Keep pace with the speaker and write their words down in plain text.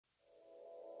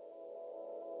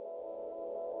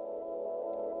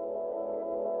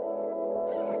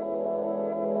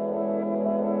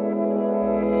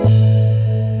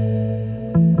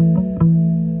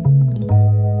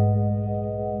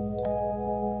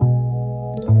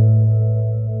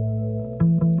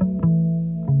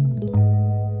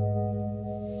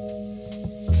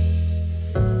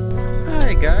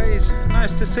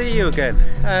to see you again.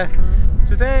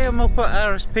 Today I'm up at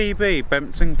RSPB,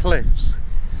 Bempton Cliffs,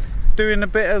 doing a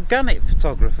bit of gannet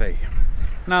photography.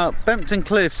 Now, Bempton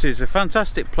Cliffs is a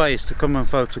fantastic place to come and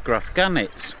photograph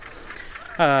gannets.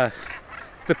 They're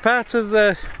part of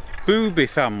the booby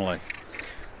family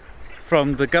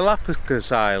from the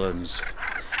Galapagos Islands.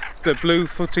 The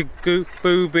blue-footed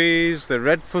boobies, the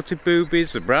red-footed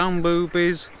boobies, the brown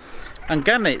boobies, and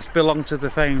gannets belong to the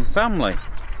same family.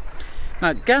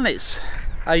 Now, gannets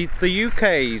are the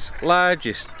UK's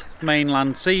largest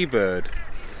mainland seabird.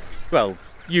 Well,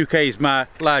 UK's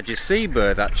largest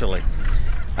seabird actually.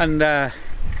 And they're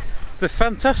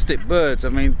fantastic birds. I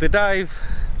mean, they dive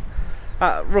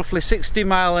at roughly 60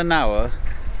 miles an hour,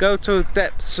 go to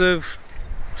depths of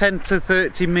 10 to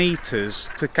 30 metres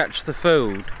to catch the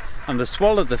food, and they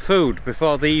swallow the food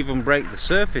before they even break the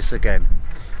surface again.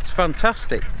 It's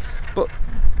fantastic. But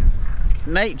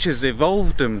nature's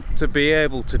evolved them to be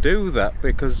able to do that,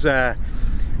 because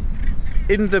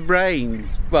in the brain,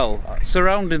 well,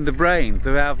 surrounding the brain,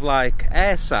 they have like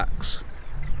air sacs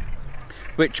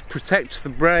which protect the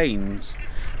brains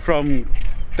from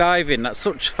diving at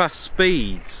such fast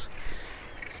speeds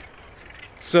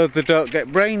so they don't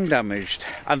get brain damaged.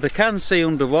 And they can see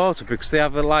underwater because they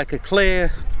have like a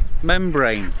clear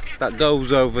membrane that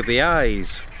goes over the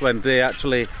eyes when they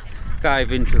actually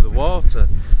dive into the water.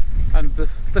 And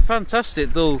they're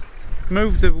fantastic. They'll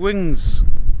move the wings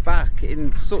back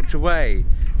in such a way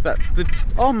that they're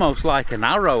almost like an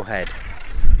arrowhead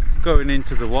going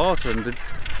into the water, and they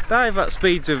dive at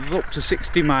speeds of up to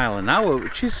 60 miles an hour,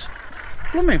 which is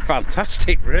blooming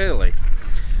fantastic, really.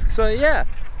 So yeah,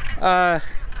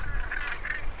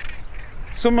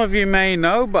 some of you may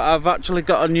know, but I've actually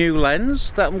got a new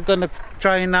lens that I'm going to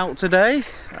try out today.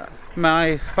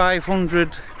 My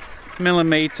 500mm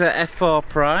f4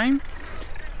 prime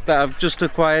that I've just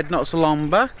acquired not so long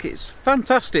back. It's a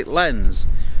fantastic lens.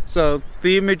 So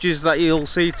the images that you'll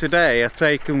see today are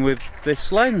taken with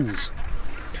this lens.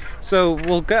 So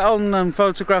we'll get on and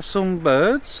photograph some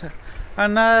birds,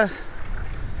 and the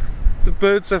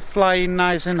birds are flying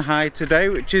nice and high today,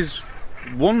 which is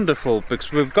wonderful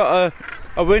because we've got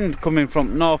a wind coming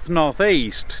from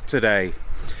north-northeast today,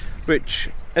 which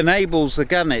enables the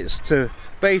gannets to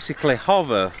basically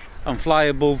hover and fly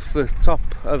above the top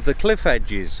of the cliff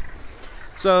edges.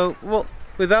 So well,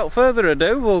 without further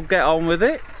ado, we'll get on with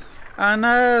it,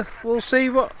 and we'll see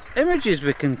what images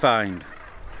we can find.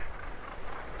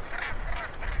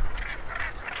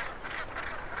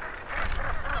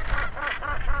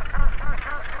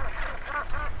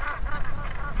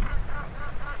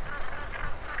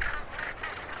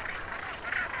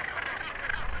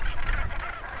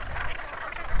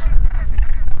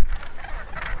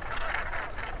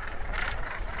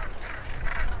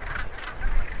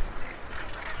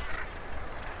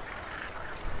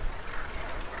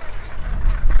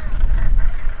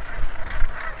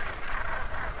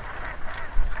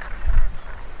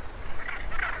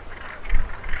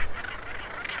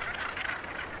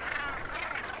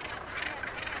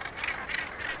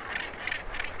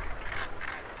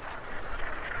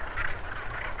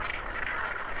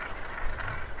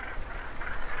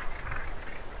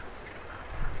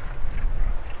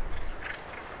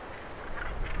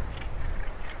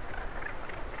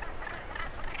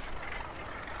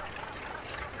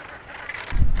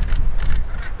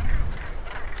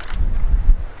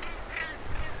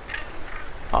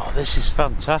 Oh, this is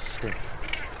fantastic.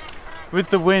 With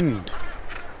the wind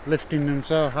lifting them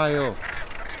so high up,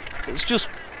 it's just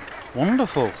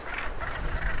wonderful.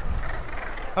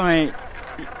 I mean,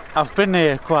 I've been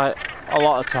here quite a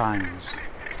lot of times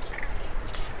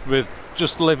with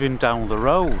just living down the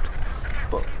road,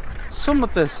 but some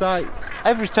of the sights,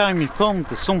 every time you come,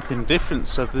 there's something different.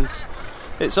 So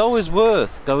it's always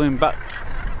worth going back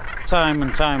time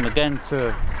and time again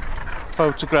to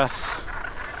photograph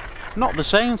not the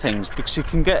same things, because you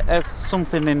can get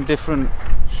something in different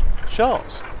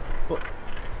shots. But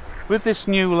with this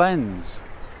new lens,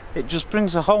 it just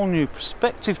brings a whole new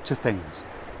perspective to things.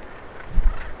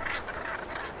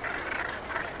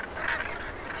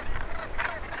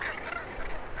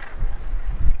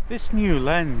 This new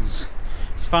lens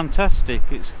is fantastic.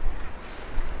 It's,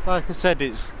 like I said,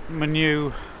 it's my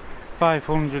new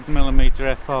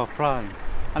 500mm f4 prime,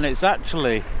 and it's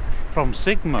actually from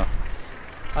Sigma.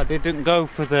 I didn't go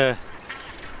for the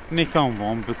Nikon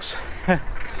one because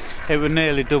it would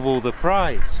nearly double the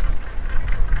price.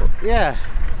 But yeah,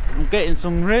 I'm getting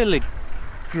some really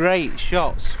great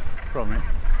shots from it.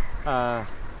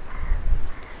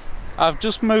 I've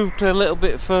just moved a little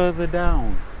bit further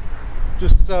down,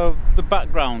 just so the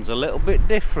background's a little bit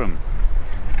different,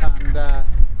 and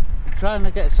trying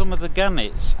to get some of the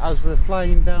gannets as they're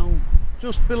flying down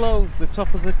just below the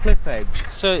top of the cliff edge,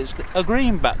 so it's a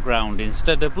green background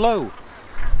instead of blue.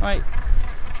 Right,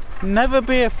 never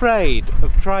be afraid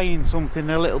of trying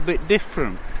something a little bit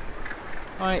different.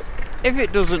 Right, if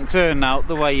it doesn't turn out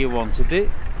the way you wanted it,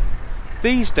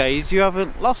 these days you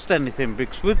haven't lost anything,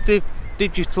 because with the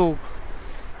digital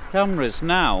cameras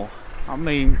now, I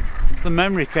mean, the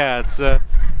memory cards are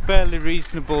fairly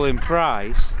reasonable in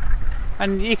price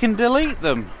and you can delete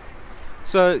them,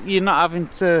 so you're not having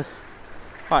to,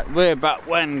 like way back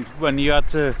when you had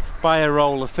to buy a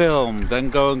roll of film, then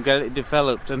go and get it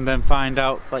developed and then find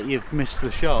out that you've missed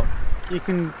the shot. You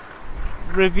can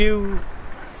review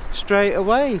straight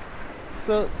away.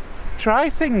 So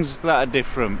try things that are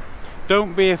different.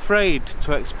 Don't be afraid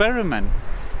to experiment.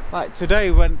 Like today,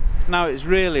 when now it's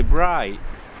really bright,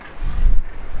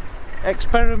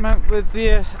 experiment with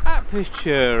your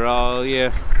aperture or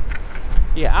your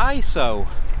ISO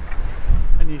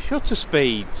and your shutter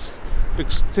speeds.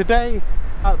 Because today,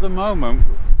 at the moment,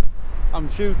 I'm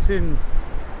shooting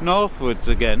northwards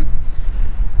again,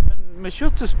 and my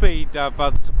shutter speed I've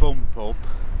had to bump up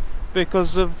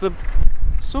because of the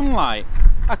sunlight.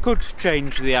 I could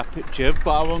change the aperture,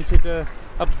 but I wanted a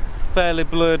fairly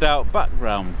blurred out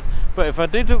background. But if I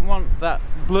didn't want that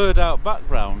blurred out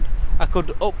background, I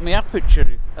could up my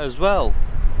aperture as well.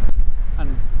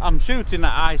 And I'm shooting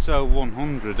at ISO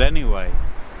 100 anyway.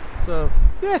 So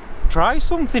yeah, try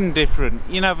something different.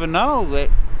 You never know,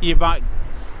 that you might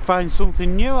find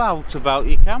something new out about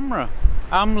your camera.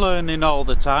 I'm learning all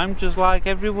the time, just like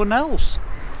everyone else.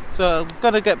 So I've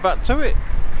got to get back to it.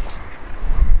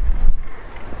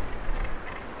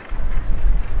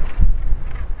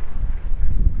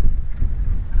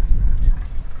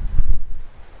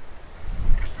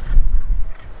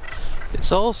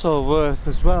 It's also worth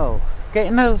as well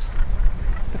getting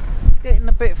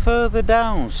a bit further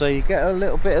down, so you get a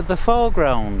little bit of the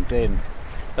foreground in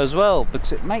as well,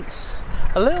 because it makes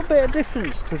a little bit of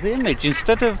difference to the image.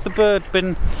 Instead of the bird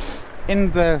being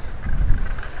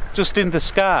just in the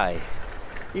sky,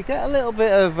 you get a little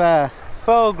bit of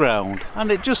foreground,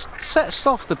 and it just sets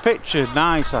off the picture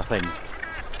nice, I think.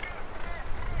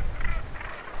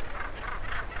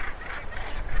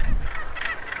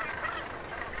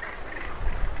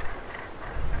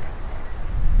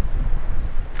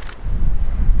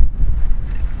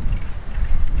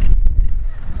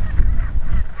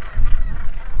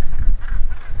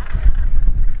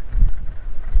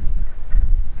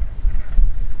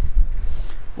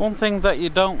 One thing that you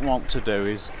don't want to do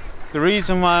is, the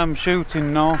reason why I'm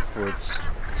shooting northwards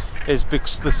is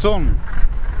because the sun,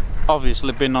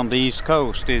 obviously being on the east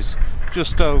coast, is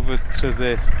just over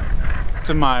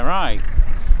to my right,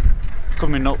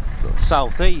 coming up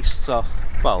southeast, so,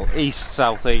 well, east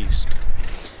southeast.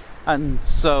 And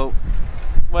so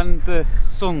when the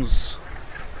sun's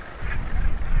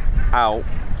out,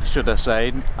 should I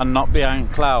say, and not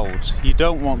behind clouds, you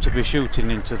don't want to be shooting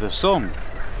into the sun.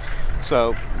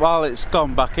 So while it's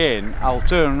gone back in, I'll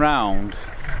turn round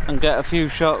and get a few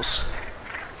shots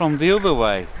from the other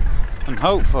way, and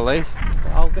hopefully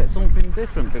I'll get something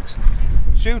different, because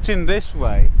shooting this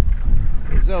way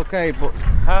is okay, but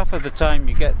half of the time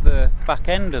you get the back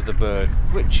end of the bird,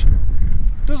 which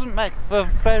doesn't make for a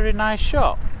very nice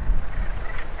shot.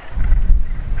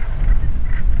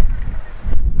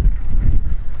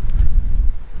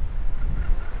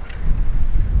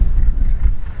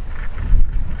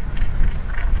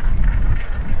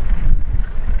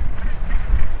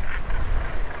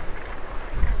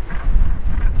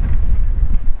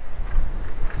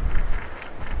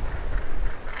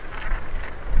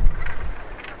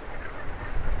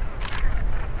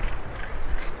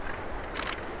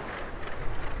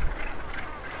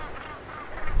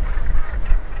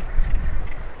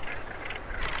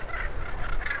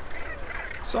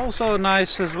 It's also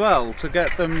nice as well to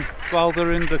get them while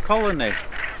they're in the colony,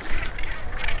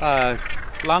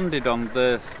 landed on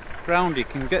the ground. You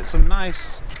can get some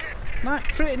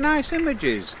pretty nice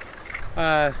images,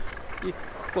 but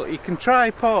you can try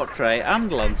portrait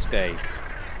and landscape.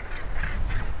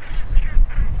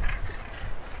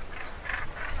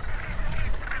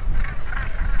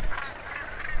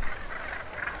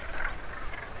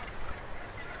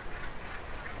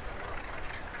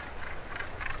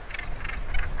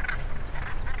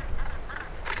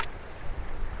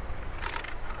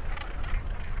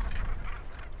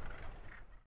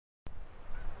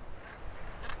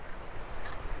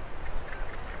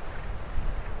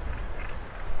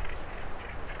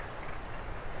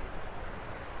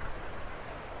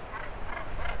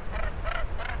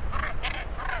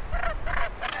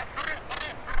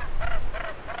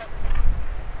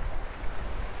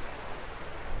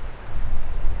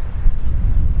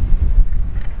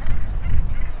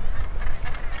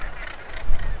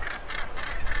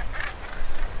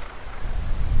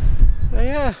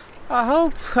 I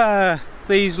hope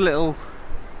these little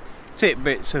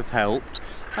tidbits have helped.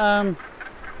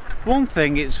 One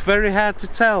thing, it's very hard to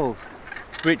tell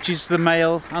which is the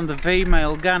male and the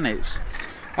female gannets.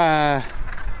 One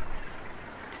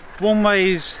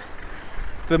way is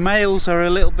the males are a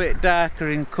little bit darker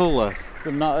in colour.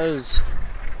 They're not as...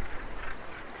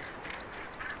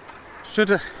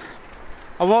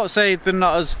 I won't say they're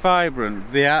not as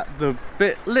vibrant. They're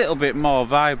little bit more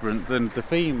vibrant than the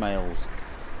females.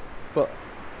 But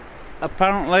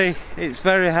apparently it's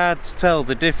very hard to tell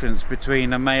the difference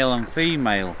between a male and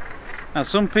female. Now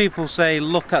some people say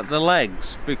look at the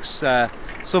legs, because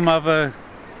some have a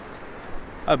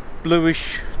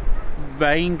bluish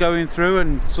vein going through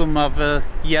and some have a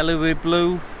yellowy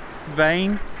blue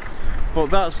vein, but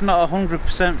that's not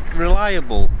 100%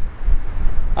 reliable.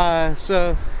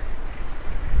 So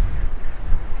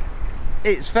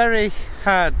it's very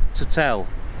hard to tell.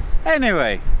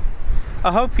 Anyway,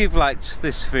 I hope you've liked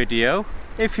this video.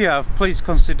 If you have, please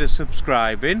consider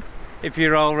subscribing. If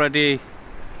you're already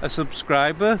a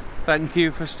subscriber, thank you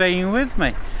for staying with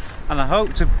me, and I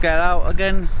hope to get out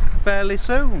again fairly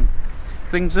soon.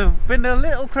 Things have been a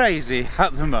little crazy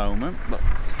at the moment, but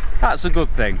that's a good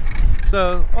thing.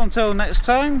 So until next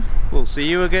time, we'll see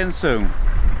you again soon.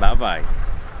 Bye bye.